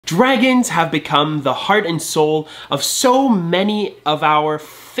Dragons have become the heart and soul of so many of our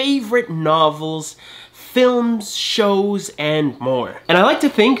favorite novels, films, shows, and more. And I like to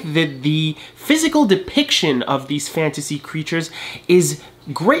think that the physical depiction of these fantasy creatures is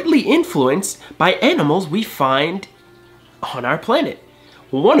greatly influenced by animals we find on our planet.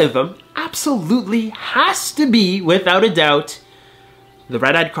 One of them absolutely has to be, without a doubt, the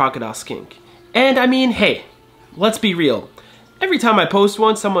red-eyed crocodile skink. And I mean, hey, let's be real. Every time I post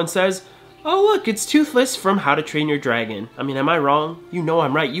one, someone says, "Oh look, it's Toothless from How to Train Your Dragon." I mean, am I wrong? You know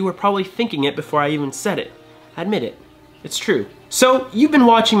I'm right. You were probably thinking it before I even said it. Admit it. It's true. So, you've been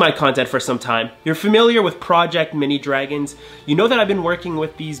watching my content for some time. You're familiar with Project Mini Dragons. You know that I've been working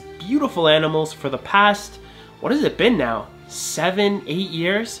with these beautiful animals for the past, what has it been now? 7, 8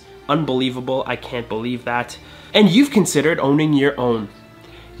 years? Unbelievable. I can't believe that. And you've considered owning your own.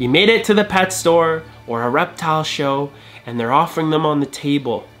 You made it to the pet store or a reptile show and they're offering them on the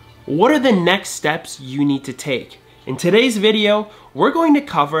table. What are the next steps you need to take? In today's video, we're going to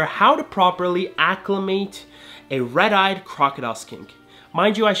cover how to properly acclimate a red-eyed crocodile skink.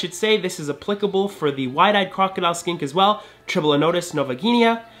 Mind you, I should say this is applicable for the wide-eyed crocodile skink as well, Tribolonotus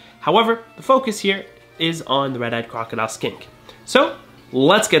novaeguineae. However, the focus here is on the red-eyed crocodile skink. So,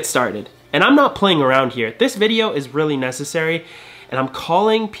 let's get started. And I'm not playing around here. This video is really necessary, and I'm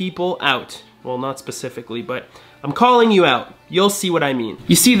calling people out. Well, not specifically, but I'm calling you out. You'll see what I mean.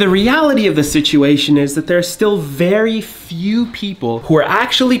 You see, the reality of the situation is that there are still very few people who are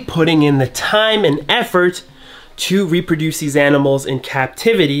actually putting in the time and effort to reproduce these animals in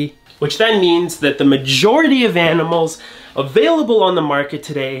captivity, which then means that the majority of animals available on the market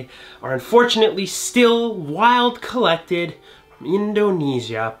today are unfortunately still wild collected from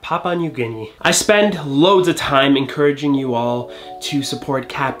Indonesia, Papua New Guinea. I spend loads of time encouraging you all to support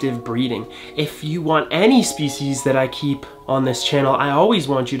captive breeding. If you want any species that I keep on this channel, I always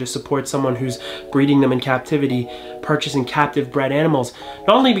want you to support someone who's breeding them in captivity, purchasing captive bred animals,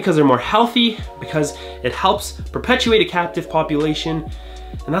 not only because they're more healthy, because it helps perpetuate a captive population,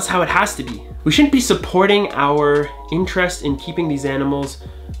 and that's how it has to be. We shouldn't be supporting our interest in keeping these animals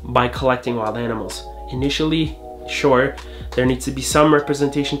by collecting wild animals. Initially, sure, there needs to be some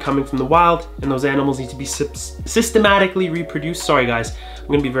representation coming from the wild, and those animals need to be systematically reproduced. Sorry guys, I'm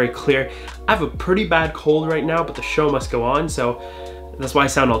gonna be very clear. I have a pretty bad cold right now, but the show must go on, so that's why I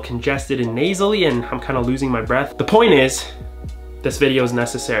sound all congested and nasally, and I'm kind of losing my breath. The point is, this video is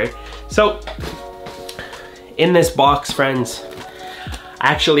necessary. So, in this box, friends,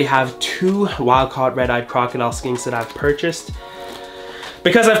 I actually have 2 wild-caught red-eyed crocodile skinks that I've purchased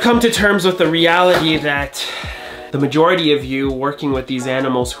because I've come to terms with the reality that the majority of you working with these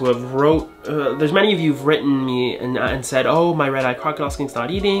animals who have there's many of you who've written me and said, "Oh, my red-eyed crocodile skink's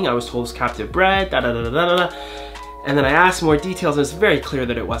not eating, I was told it's captive bred, da da da da da da." And then I asked more details and it's very clear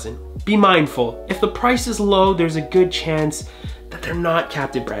that it wasn't. Be mindful, if the price is low, there's a good chance that they're not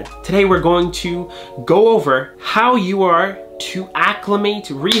captive bred. Today we're going to go over how you are to acclimate,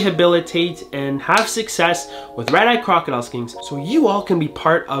 rehabilitate, and have success with red-eyed crocodile skinks so you all can be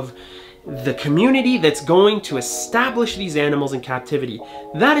part of the community that's going to establish these animals in captivity.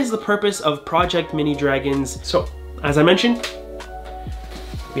 That is the purpose of Project Mini Dragons. So, as I mentioned,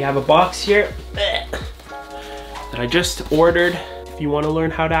 we have a box here that I just ordered. If you want to learn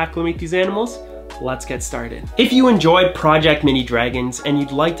how to acclimate these animals, let's get started. If you enjoyed Project Mini Dragons and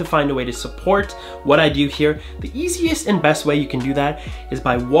you'd like to find a way to support what I do here, the easiest and best way you can do that is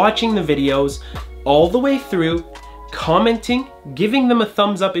by watching the videos all the way through, commenting, giving them a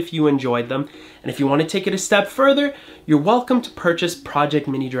thumbs up if you enjoyed them, and if you want to take it a step further, you're welcome to purchase Project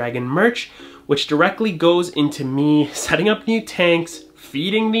Mini Dragon merch, which directly goes into me setting up new tanks,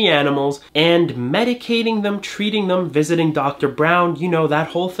 feeding the animals, and medicating them, treating them, visiting Dr. Brown, you know, that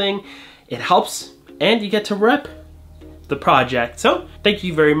whole thing. It helps, and you get to rep the project. So, thank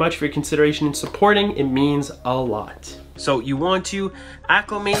you very much for your consideration and supporting. It means a lot. So you want to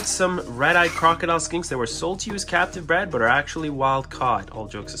acclimate some red-eyed crocodile skinks that were sold to you as captive bred but are actually wild caught. All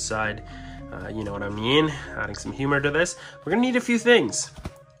jokes aside, you know what I mean, adding some humor to this. We're gonna need a few things.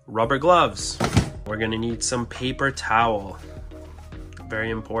 Rubber gloves. We're gonna need some paper towel. Very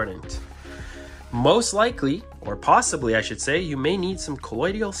important. Most likely, or possibly I should say, you may need some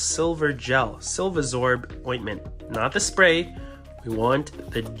colloidal silver gel, Silvasorb ointment. Not the spray, we want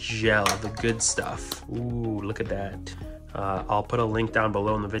the gel, the good stuff. Ooh, look at that. I'll put a link down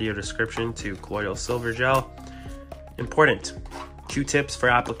below in the video description to colloidal silver gel. Important. Q-tips for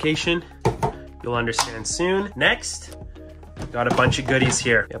application. You'll understand soon. Next, got a bunch of goodies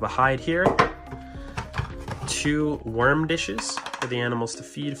here. We have a hide here. 2 worm dishes for the animals to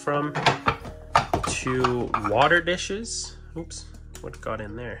feed from. 2 water dishes. Oops, what got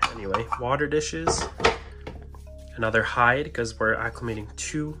in there. Anyway, water dishes, another hide because we're acclimating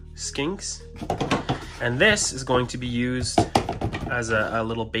 2 skinks. And this is going to be used as a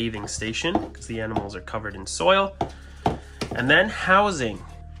little bathing station because the animals are covered in soil. And then housing.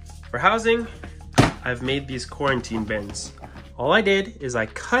 For housing, I've made these quarantine bins. All I did is I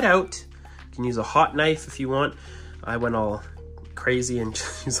cut out, you can use a hot knife if you want. I went all crazy and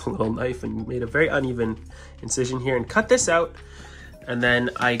just used a little knife and made a very uneven incision here and cut this out. And then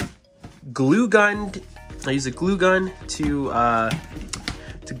I used a glue gun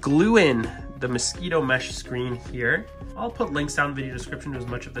to glue in the mosquito mesh screen here. I'll put links down in the video description to as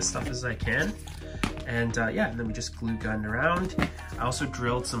much of this stuff as I can. And yeah, and then we just glue gunned around. I also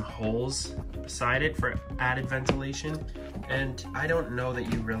drilled some holes beside it for added ventilation. And I don't know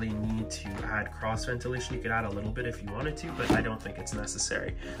that you really need to add cross ventilation. You could add a little bit if you wanted to, but I don't think it's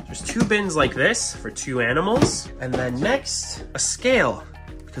necessary. There's 2 bins like this for 2 animals. And then next, a scale,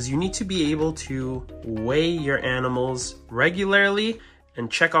 because you need to be able to weigh your animals regularly and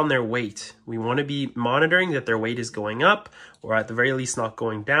check on their weight. We want to be monitoring that their weight is going up or at the very least not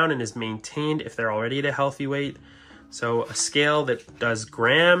going down and is maintained if they're already at a healthy weight. So a scale that does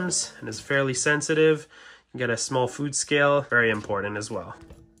grams and is fairly sensitive. You can get a small food scale, very important as well.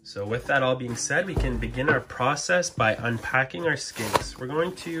 So with that all being said, we can begin our process by unpacking our skinks. We're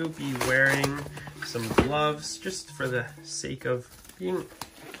going to be wearing some gloves just for the sake of being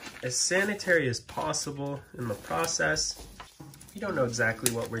as sanitary as possible in the process. We don't know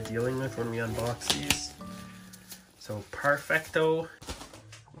exactly what we're dealing with when we unbox these. So perfecto.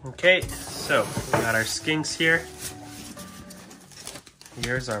 Okay, so we got our skinks here.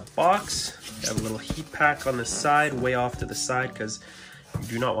 Here's our box. We have a little heat pack on the side, way off to the side, because you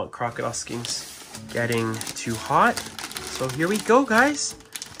do not want crocodile skinks getting too hot. So here we go, guys.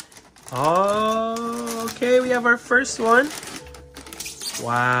 Oh, okay, we have our first one.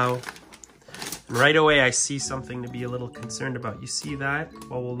 Wow. Right away, I see something to be a little concerned about. You see that?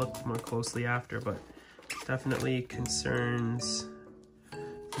 Well, we'll look more closely after, but definitely concerns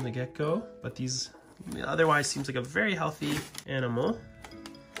from the get-go. But these otherwise seems like a very healthy animal.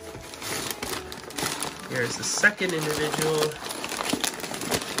 Here's the second individual.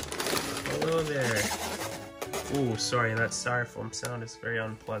 Hello there. Oh, sorry, that styrofoam sound is very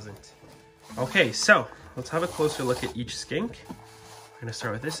unpleasant. Okay, so let's have a closer look at each skink. We're gonna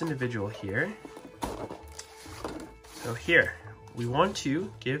start with this individual here. So here, we want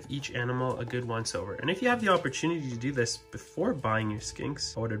to give each animal a good once over. And if you have the opportunity to do this before buying your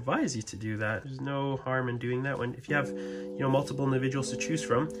skinks, I would advise you to do that. There's no harm in doing that if you have, multiple individuals to choose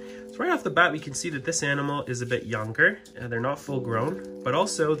from. So right off the bat, we can see that this animal is a bit younger. They're not full grown, but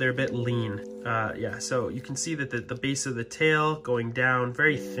also they're a bit lean. Yeah, so you can see that the base of the tail going down,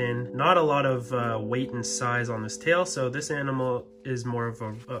 very thin, not a lot of weight and size on this tail. So this animal is more of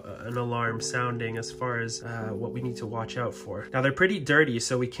an alarm sounding as far as what we need to watch out for. Now they're pretty dirty,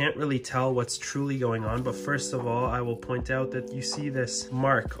 so we can't really tell what's truly going on. But first of all, I will point out that you see this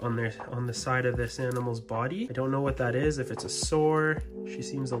mark on the side of this animal's body. I don't know what that is, if it's a sore. She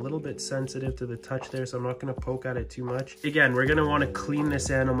seems a little bit sensitive to the touch there, so I'm not gonna poke at it too much. Again, we're gonna wanna clean this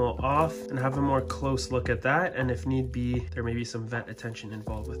animal off and have a more close look at that. And if need be, there may be some vet attention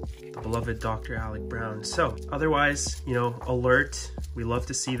involved with the beloved Dr. Alec Brown. So otherwise, alert. We love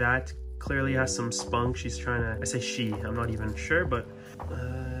to see that. Clearly has some spunk. She's trying to, I say she, I'm not even sure, but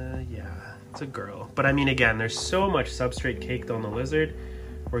yeah, it's a girl. But I mean, again, there's so much substrate caked on the lizard.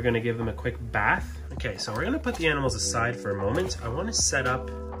 We're gonna give them a quick bath. Okay, so we're gonna put the animals aside for a moment. I wanna set up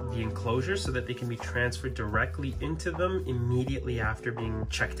the enclosure so that they can be transferred directly into them immediately after being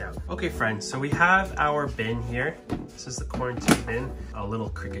checked out. Okay friends, so we have our bin here. This is the quarantine bin. A little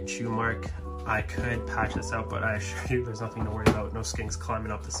cricket chew mark. I could patch this out, but I assure you there's nothing to worry about. No skinks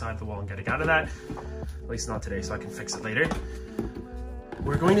climbing up the side of the wall and getting out of that. At least not today, so I can fix it later.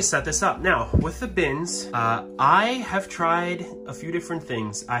 We're going to set this up. Now, with the bins, I have tried a few different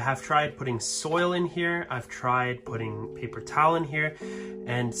things. I have tried putting soil in here. I've tried putting paper towel in here.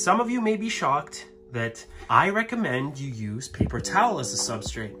 And some of you may be shocked that I recommend you use paper towel as a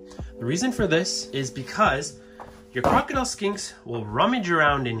substrate. The reason for this is because your crocodile skinks will rummage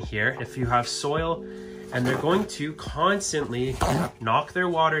around in here if you have soil, and they're going to constantly knock their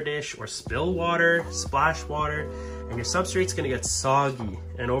water dish or spill water, splash water, and your substrate's gonna get soggy.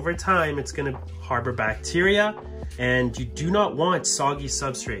 And over time, it's gonna harbor bacteria, and you do not want soggy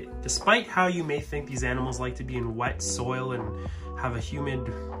substrate. Despite how you may think these animals like to be in wet soil and have a humid,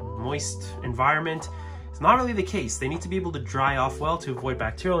 moist environment, it's not really the case. They need to be able to dry off well to avoid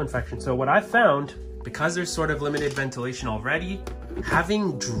bacterial infection. So what I've found, because there's sort of limited ventilation already,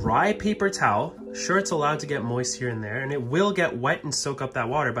 having dry paper towel Sure, it's allowed to get moist here and there, and it will get wet and soak up that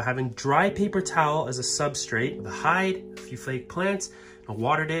water, but having dry paper towel as a substrate, the hide, a few fake plants, a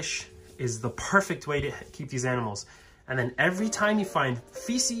water dish is the perfect way to keep these animals. And then every time you find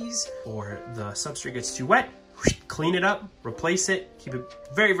feces or the substrate gets too wet, clean it up, replace it, keep it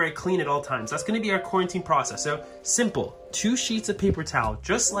very, very clean at all times. That's gonna be our quarantine process. So simple, 2 sheets of paper towel,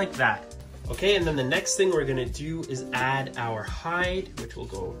 just like that. Okay, and then the next thing we're gonna do is add our hide, which will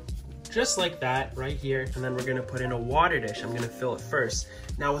go just like that right here. And then we're gonna put in a water dish. I'm gonna fill it first.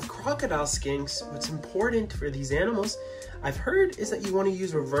 Now with crocodile skinks, what's important for these animals, I've heard, is that you wanna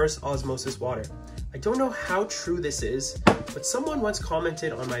use reverse osmosis water. I don't know how true this is, but someone once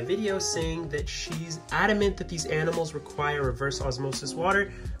commented on my video saying that she's adamant that these animals require reverse osmosis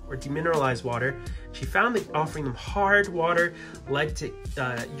water or demineralized water. She found that offering them hard water led to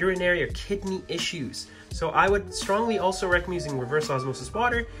urinary or kidney issues. So I would strongly also recommend using reverse osmosis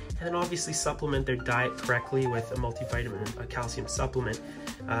water, and then obviously supplement their diet correctly with a multivitamin, a calcium supplement.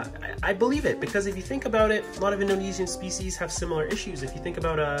 I believe it, because if you think about it, a lot of Indonesian species have similar issues. If you think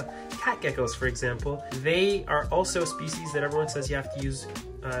about cat geckos, for example, they are also a species that everyone says you have to use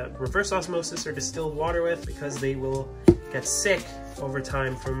reverse osmosis or distilled water with, because they will get sick over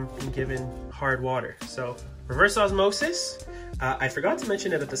time from being given hard water. So reverse osmosis, I forgot to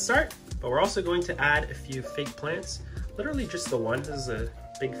mention it at the start, but we're also going to add a few fake plants, literally just the one. This is a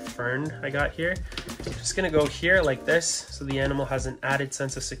big fern I got here. I'm just gonna go here like this, so the animal has an added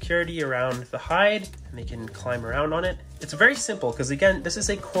sense of security around the hide and they can climb around on it. It's very simple, because again, this is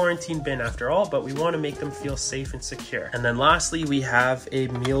a quarantine bin after all, but we want to make them feel safe and secure. And then lastly, we have a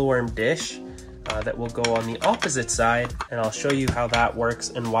mealworm dish that will go on the opposite side, and I'll show you how that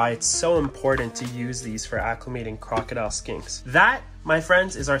works and why it's so important to use these for acclimating crocodile skinks. That, my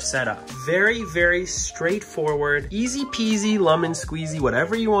friends, is our setup. Very, very straightforward, easy peasy, lemon squeezy,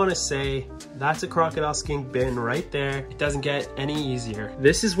 whatever you want to say. That's a crocodile skink bin right there. It doesn't get any easier.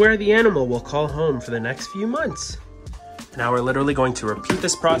 This is where the animal will call home for the next few months. Now we're literally going to repeat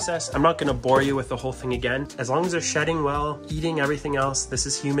this process. I'm not going to bore you with the whole thing again. As long as they're shedding well, eating everything else, this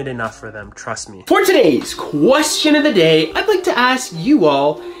is humid enough for them, trust me. For today's question of the day, I'd like to ask you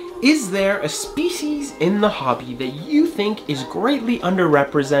all, is there a species in the hobby that you think is greatly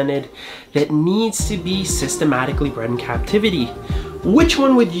underrepresented that needs to be systematically bred in captivity? Which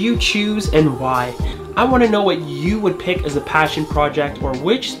one would you choose and why? I want to know what you would pick as a passion project, or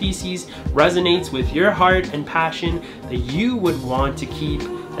which species resonates with your heart and passion that you would want to keep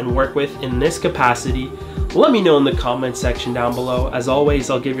and work with in this capacity. Let me know in the comment section down below. As always,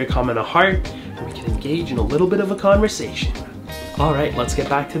 I'll give your comment a heart and we can engage in a little bit of a conversation. All right, let's get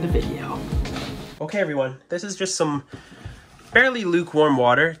back to the video. Okay, everyone, this is just some fairly lukewarm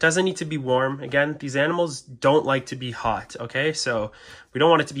water. It doesn't need to be warm. Again, these animals don't like to be hot, okay? So we don't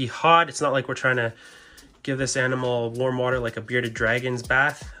want it to be hot. It's not like we're trying to give this animal warm water like a bearded dragon's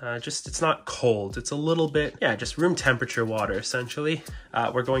bath. It's not cold. It's a little bit, yeah, just room temperature water, essentially.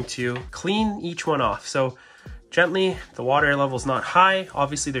 We're going to clean each one off. So gently, the water level's not high.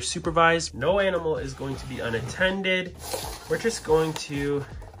 Obviously, they're supervised. No animal is going to be unattended. We're just going to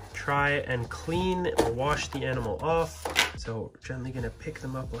try and clean or wash the animal off. So gently gonna pick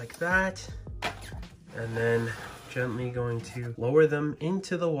them up like that, and then gently going to lower them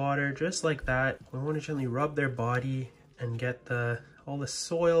into the water just like that. We want to gently rub their body and get all the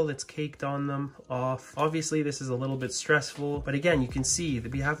soil that's caked on them off. Obviously this is a little bit stressful, but again, you can see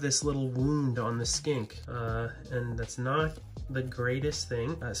that we have this little wound on the skink, and that's not the greatest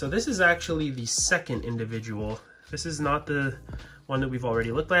thing. So this is actually the second individual. This is not the one that we've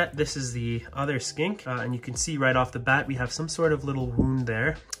already looked at. This is the other skink, and you can see right off the bat we have some sort of little wound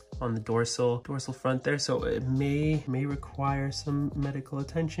there on the dorsal front there, so it may require some medical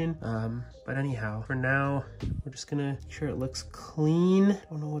attention, but anyhow, for now we're just gonna make sure it looks clean.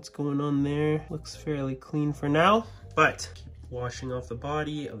 Don't know what's going on there. Looks fairly clean for now, but keep washing off the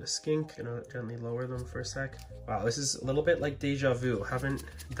body of the skink. Gonna gently lower them for a sec. Wow, this is a little bit like deja vu. Haven't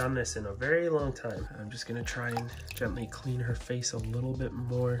done this in a very long time. I'm just gonna try and gently clean her face a little bit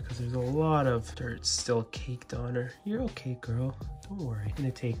more, because there's a lot of dirt still caked on her. You're okay, girl. Don't worry. I'm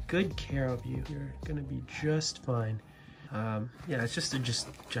gonna take good care of you. You're gonna be just fine. Yeah, it's just a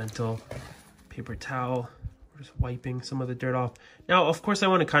gentle paper towel. We're just wiping some of the dirt off. Now, of course, I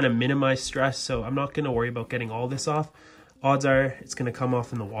want to kind of minimize stress, so I'm not gonna worry about getting all this off. Odds are it's gonna come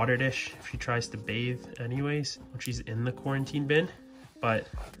off in the water dish if she tries to bathe anyways when she's in the quarantine bin. But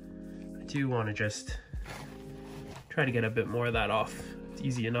I do want to just try to get a bit more of that off. It's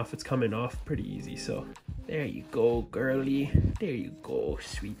easy enough, it's coming off pretty easy, so There you go, girly. There you go,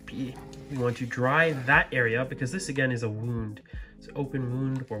 sweet pea. We want to dry that area because this again is a wound. It's an open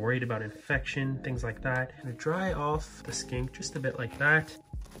wound. We're worried about infection, things like that. I'm gonna dry off the skink just a bit like that.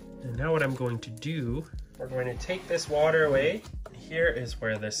 And now what I'm going to do, we're going to take this water away. Here is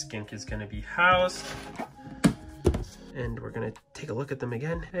where the skink is gonna be housed. And we're gonna take a look at them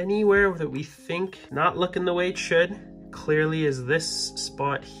again. Anywhere that we think not looking the way it should, clearly is this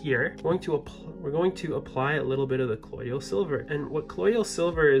spot here. We're going to apply a little bit of the colloidal silver. And what colloidal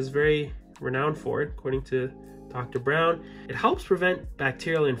silver is very renowned for, according to Dr. Brown, it helps prevent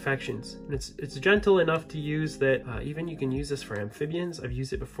bacterial infections. And it's gentle enough to use that even you can use this for amphibians. I've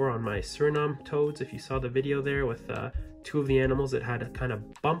used it before on my Suriname toads. If you saw the video there with two of the animals that had a kind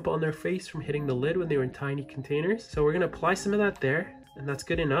of bump on their face from hitting the lid when they were in tiny containers. So we're gonna apply some of that there, and that's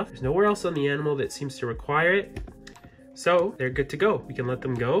good enough. There's nowhere else on the animal that seems to require it. So they're good to go. We can let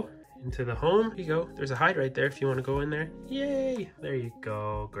them go into the home. Here you go. There's a hide right there if you want to go in there. Yay! There you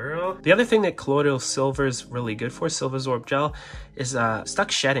go, girl. The other thing that colloidal silver is really good for, Silvasorb gel, is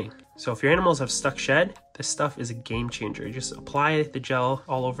stuck shedding. So if your animals have stuck shed, this stuff is a game changer. You just apply the gel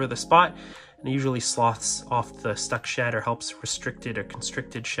all over the spot, and it usually sloughs off the stuck shed or helps restricted or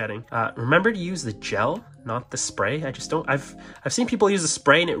constricted shedding. Remember to use the gel, not the spray. I've seen people use the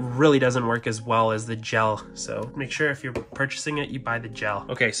spray and it really doesn't work as well as the gel. So make sure if you're purchasing it, you buy the gel.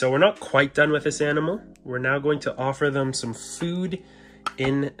 Okay, so we're not quite done with this animal. We're now going to offer them some food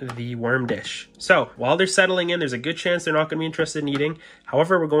in the worm dish. So while they're settling in, there's a good chance they're not going to be interested in eating.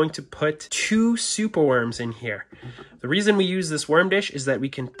 However, we're going to put 2 super worms in here. The reason we use this worm dish is that we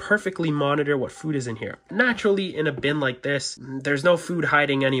can perfectly monitor what food is in here. Naturally, in a bin like this, there's no food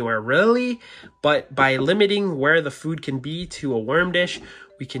hiding anywhere really, but by limiting where the food can be to a worm dish,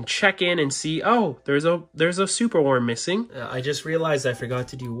 we can check in and see, oh, there's a super worm missing. I just realized I forgot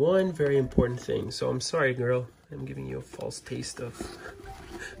to do one very important thing. So I'm sorry, girl. I'm giving you a false taste of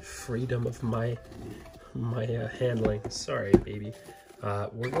freedom of my handling. Sorry, baby.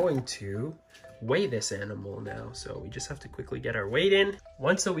 We're going to weigh this animal now. So we just have to quickly get our weight in.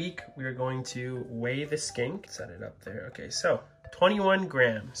 Once a week, we're going to weigh the skink. Set it up there. Okay, so 21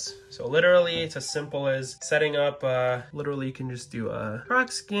 grams. So literally it's as simple as setting up, literally you can just do a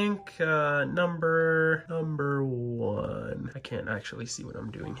croc skink number 1. I can't actually see what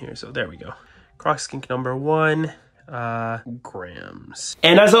I'm doing here. So there we go. Croc skink number 1. Grams.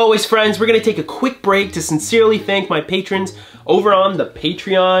 And as always, friends, we're gonna take a quick break to sincerely thank my patrons over on the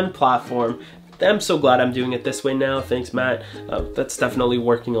Patreon platform. I'm so glad I'm doing it this way now. Thanks, Matt. That's definitely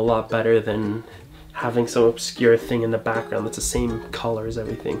working a lot better than having some obscure thing in the background that's the same color as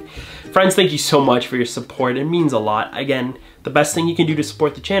everything. Friends, thank you so much for your support. It means a lot. Again, the best thing you can do to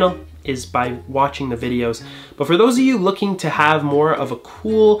support the channel is by watching the videos. But for those of you looking to have more of a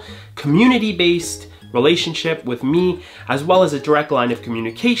cool community-based relationship with me, as well as a direct line of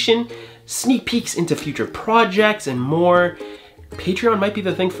communication, sneak peeks into future projects and more, Patreon might be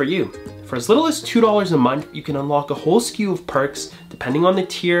the thing for you. For as little as $2 a month, you can unlock a whole slew of perks depending on the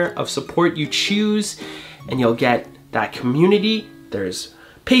tier of support you choose, and you'll get that community. There's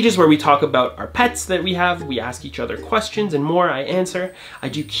pages where we talk about our pets that we have, we ask each other questions and more, I answer. I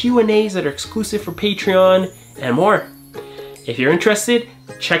do Q&As that are exclusive for Patreon and more. If you're interested,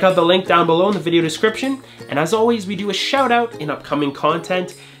 check out the link down below in the video description. And as always, we do a shout out in upcoming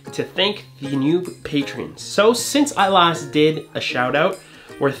content to thank the new patrons. So since I last did a shout out,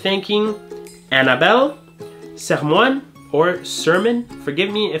 we're thanking Annabelle, Sermoine, or Sermon.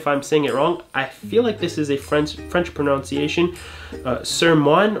 Forgive me if I'm saying it wrong. I feel like this is a French pronunciation,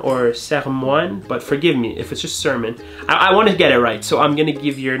 Sermoine or Sermoine, but forgive me if it's just Sermon. I want to get it right, so I'm gonna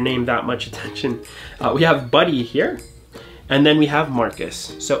give your name that much attention. We have Buddy here. And then we have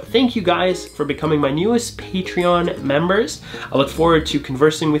Marcus. So thank you guys for becoming my newest Patreon members. I look forward to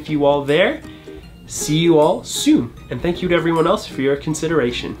conversing with you all there. See you all soon. And thank you to everyone else for your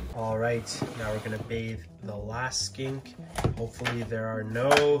consideration. All right, now we're gonna bathe the last skink. Hopefully there are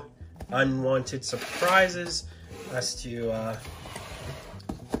no unwanted surprises as to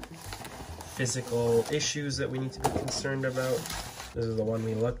physical issues that we need to be concerned about. This is the one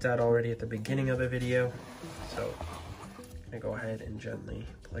we looked at already at the beginning of the video. So I'm gonna go ahead and gently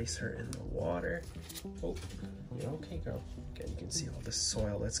place her in the water. Oh, you okay, girl? Again, you can see all the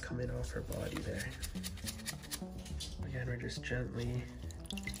soil that's coming off her body there. Again, we're just gently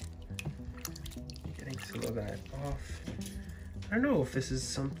getting some of that off. I don't know if this is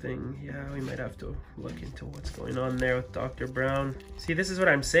something, yeah, we might have to look into what's going on there with Dr. Brown. See, this is what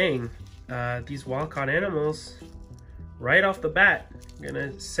I'm saying. These wild-caught animals, right off the bat, are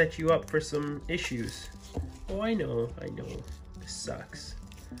gonna set you up for some issues. Oh, I know, this sucks.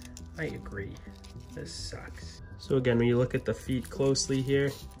 I agree. This sucks. So again, when you look at the feet closely here,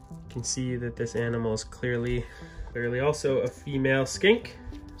 you can see that this animal is clearly also a female skink.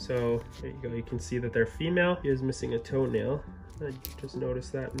 So there you go, you can see that they're female. He is missing a toenail. I just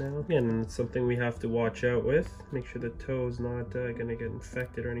noticed that now. Again, it's something we have to watch out with. Make sure the toe is not gonna get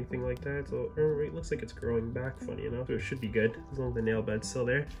infected or anything like that. So it looks like it's growing back, funny enough. So it should be good, as long as the nail bed's still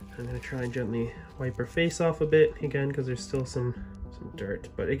there. I'm gonna try and gently wipe her face off a bit, again, because there's still some dirt.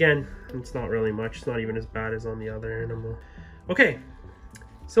 But again, it's not really much. It's not even as bad as on the other animal. Okay,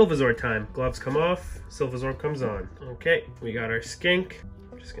 Silvazord time. Gloves come off, Silvazord comes on. Okay, we got our skink.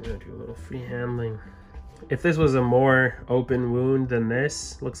 I'm just gonna do a little free handling. If this was a more open wound than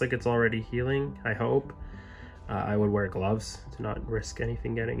this, looks like it's already healing, I hope. I would wear gloves to not risk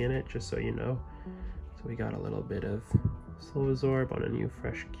anything getting in it, just so you know. So we got a little bit of Silvazorb on a new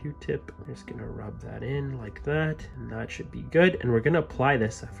fresh Q-tip. We're just gonna rub that in like that, and that should be good. And we're gonna apply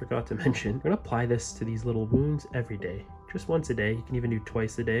this, I forgot to mention, we're gonna apply this to these little wounds every day. Just once a day. You can even do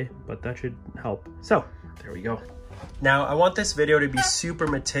twice a day, but that should help. So, there we go. Now, I want this video to be super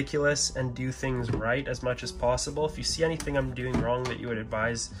meticulous and do things right as much as possible. If you see anything I'm doing wrong that you would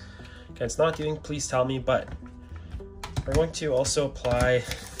advise against not doing, please tell me. But we're going to also apply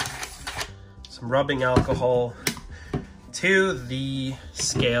some rubbing alcohol to the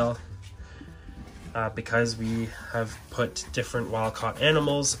scale because we have put different wild-caught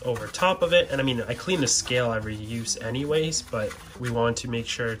animals over top of it. And I mean, I clean the scale every use anyways, but we want to make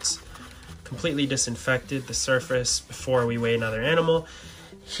sure it's completely disinfected, the surface, before we weigh another animal.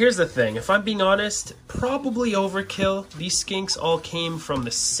 Here's the thing, if I'm being honest, probably overkill. These skinks all came from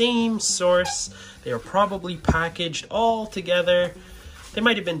the same source. They were probably packaged all together. They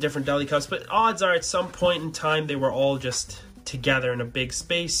might have been different deli cups, but odds are at some point in time they were all just together in a big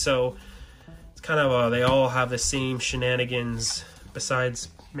space. So it's kind of they all have the same shenanigans besides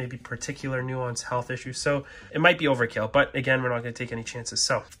maybe particular nuanced health issues. So it might be overkill, but again, we're not going to take any chances.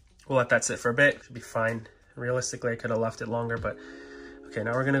 So we'll let that sit for a bit. Should be fine. Realistically, I could have left it longer, but okay,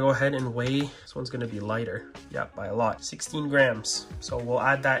 now we're gonna go ahead and weigh. This one's gonna be lighter. Yeah, by a lot. 16 grams. So we'll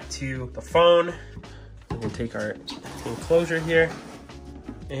add that to the phone. We're gonna take our enclosure here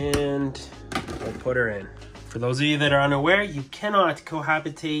and we'll put her in. For those of you that are unaware, you cannot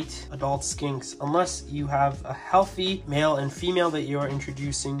cohabitate adult skinks unless you have a healthy male and female that you're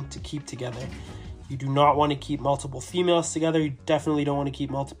introducing to keep together. You do not want to keep multiple females together. You definitely don't want to keep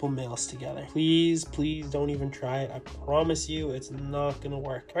multiple males together. Please, please don't even try it. I promise you it's not gonna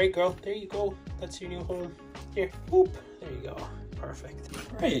work. All right, girl, there you go. That's your new home. Here, whoop, there you go. Perfect.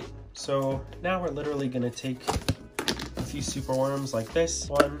 All right, so now we're literally gonna take a few super worms like this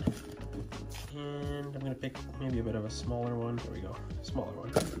one, and I'm gonna pick maybe a bit of a smaller one. There we go, smaller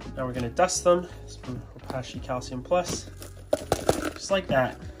one. Now we're gonna dust them. Some Repashy Calcium Plus, just like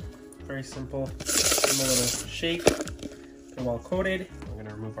that. Very simple. Give them a little shake. They're well coated. We're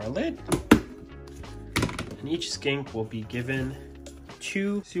gonna remove our lid. And each skink will be given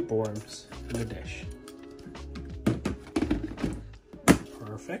 2 super worms in the dish.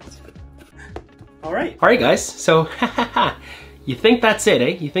 Perfect. All right. All right, guys. So, you think that's it,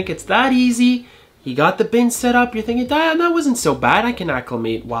 eh? You think it's that easy? You got the bin set up. You're thinking, that wasn't so bad. I can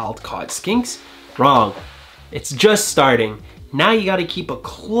acclimate wild-caught skinks. Wrong. It's just starting. Now you gotta keep a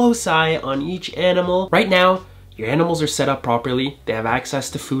close eye on each animal. Right now, your animals are set up properly. They have access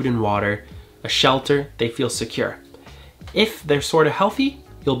to food and water, a shelter, they feel secure. If they're sort of healthy,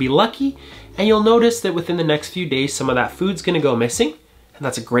 you'll be lucky, and you'll notice that within the next few days, some of that food's gonna go missing, and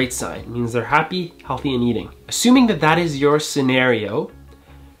that's a great sign. It means they're happy, healthy, and eating. Assuming that that is your scenario,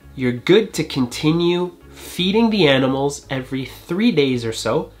 you're good to continue feeding the animals every 3 days or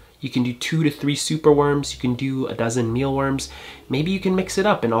so. You can do 2 to 3 super worms. You can do a dozen mealworms. Maybe you can mix it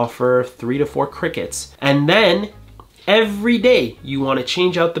up and offer 3 to 4 crickets. And then every day you want to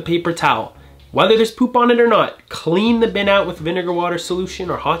change out the paper towel. Whether there's poop on it or not, clean the bin out with vinegar water solution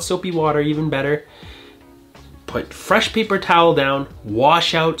or hot soapy water, even better. Put fresh paper towel down,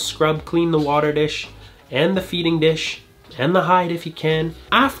 wash out, scrub clean the water dish and the feeding dish and the hide if you can.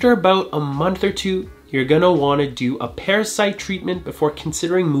 After about a month or 2, you're gonna wanna do a parasite treatment before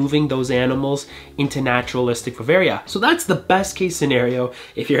considering moving those animals into naturalistic vivaria. So that's the best case scenario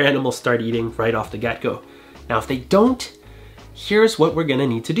if your animals start eating right off the get-go. Now, if they don't, here's what we're gonna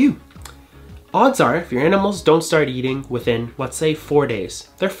need to do. Odds are, if your animals don't start eating within, let's say, 4 days,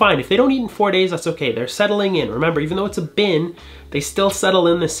 they're fine. If they don't eat in 4 days, that's okay. They're settling in. Remember, even though it's a bin, they still settle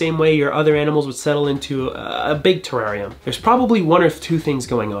in the same way your other animals would settle into a big terrarium. There's probably 1 or 2 things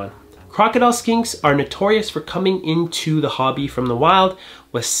going on. Crocodile skinks are notorious for coming into the hobby from the wild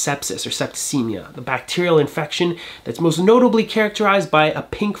with sepsis or septicemia, the bacterial infection that's most notably characterized by a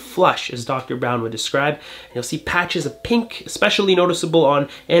pink flush, as Dr. Brown would describe. And you'll see patches of pink, especially noticeable on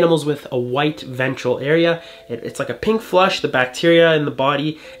animals with a white ventral area. It's like a pink flush. The bacteria in the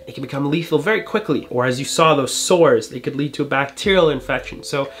body, it can become lethal very quickly. Or as you saw, those sores, they could lead to a bacterial infection.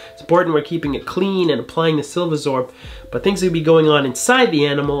 So it's important we're keeping it clean and applying the Silvasorb, but things could be going on inside the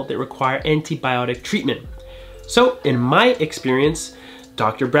animal that require antibiotic treatment. So in my experience,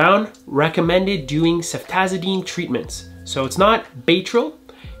 Dr. Brown recommended doing ceftazidime treatments. So it's not Baytril.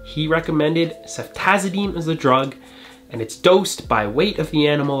 He recommended ceftazidime as the drug, and it's dosed by weight of the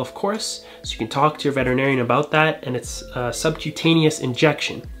animal, of course. So you can talk to your veterinarian about that, and it's a subcutaneous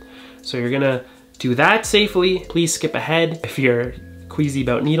injection. So you're gonna do that safely. Please skip ahead if you're queasy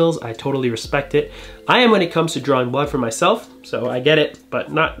about needles. I totally respect it. I am when it comes to drawing blood for myself, so I get it,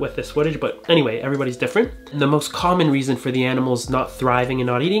 but not with this footage. But anyway, everybody's different. And the most common reason for the animals not thriving and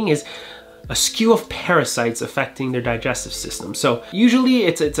not eating is a skew of parasites affecting their digestive system. So usually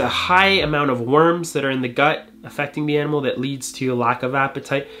it's a high amount of worms that are in the gut affecting the animal that leads to a lack of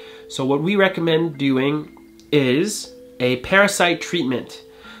appetite. So what we recommend doing is a parasite treatment.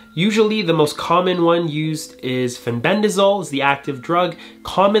 Usually the most common one used is fenbendazole, is the active drug,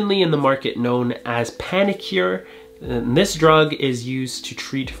 commonly in the market known as Panacur. And this drug is used to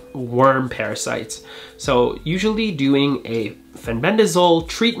treat worm parasites. So usually doing a fenbendazole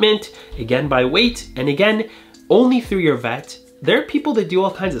treatment, again by weight, and again, only through your vet. There are people that do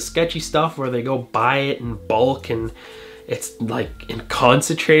all kinds of sketchy stuff where they go buy it in bulk and it's like in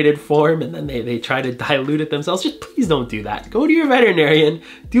concentrated form, and then they try to dilute it themselves. Just please don't do that. Go to your veterinarian,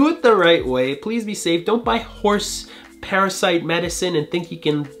 do it the right way. Please be safe. Don't buy horse parasite medicine and think you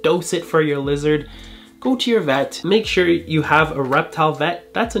can dose it for your lizard. Go to your vet. Make sure you have a reptile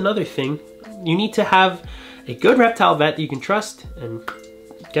vet. That's another thing. You need to have a good reptile vet that you can trust and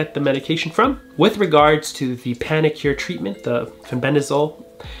get the medication from. With regards to the Panacur treatment, the fenbendazole,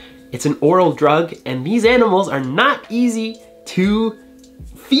 it's an oral drug, and these animals are not easy to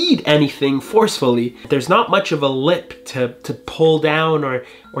feed anything forcefully. There's not much of a lip to pull down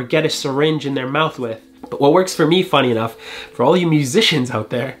or get a syringe in their mouth with. But what works for me, funny enough, for all you musicians out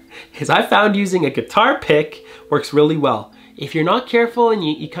there, is I found using a guitar pick works really well. If you're not careful and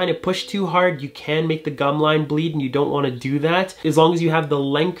you kind of push too hard, you can make the gum line bleed, and you don't want to do that. As long as you have the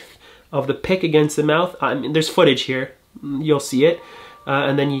length of the pick against the mouth, I mean, there's footage here, you'll see it.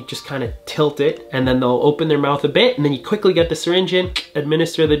 And then you just kind of tilt it, and then they'll open their mouth a bit, and then you quickly get the syringe in,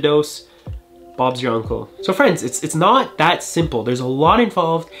 administer the dose, Bob's your uncle. So friends, it's not that simple. There's a lot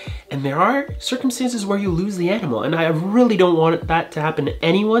involved, and there are circumstances where you lose the animal, and I really don't want that to happen to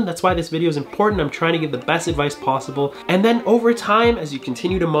anyone. That's why this video is important. I'm trying to give the best advice possible. And then over time, as you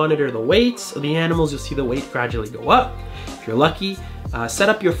continue to monitor the weights of the animals, you'll see the weight gradually go up. If you're lucky, set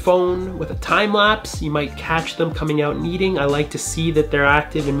up your phone with a time lapse. You might catch them coming out and eating. I like to see that they're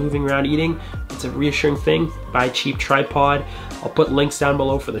active and moving around eating. It's a reassuring thing. Buy a cheap tripod. I'll put links down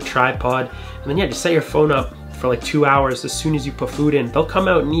below for the tripod. And then yeah, just set your phone up for like 2 hours. As soon as you put food in, they'll come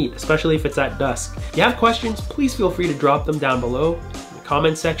out and eat, especially if it's at dusk. If you have questions, please feel free to drop them down below in the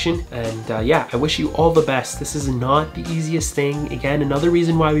comment section. And yeah, I wish you all the best. This is not the easiest thing. Again, another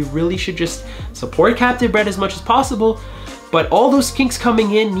reason why we really should just support captive bred as much as possible. But all those skinks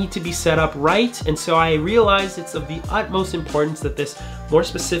coming in need to be set up right, and so I realized it's of the utmost importance that this more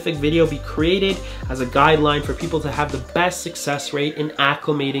specific video be created as a guideline for people to have the best success rate in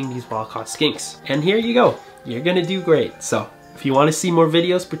acclimating these wild-caught skinks. And here you go, you're gonna do great. So if you want to see more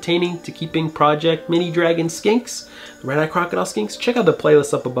videos pertaining to keeping Project Mini Dragon skinks, the red-eyed crocodile skinks, check out the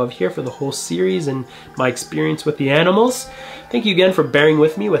playlist up above here for the whole series and my experience with the animals. Thank you again for bearing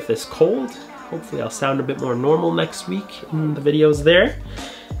with me with this cold. Hopefully I'll sound a bit more normal next week in the videos there.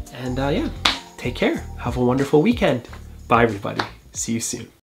 And yeah, take care. Have a wonderful weekend. Bye everybody. See you soon.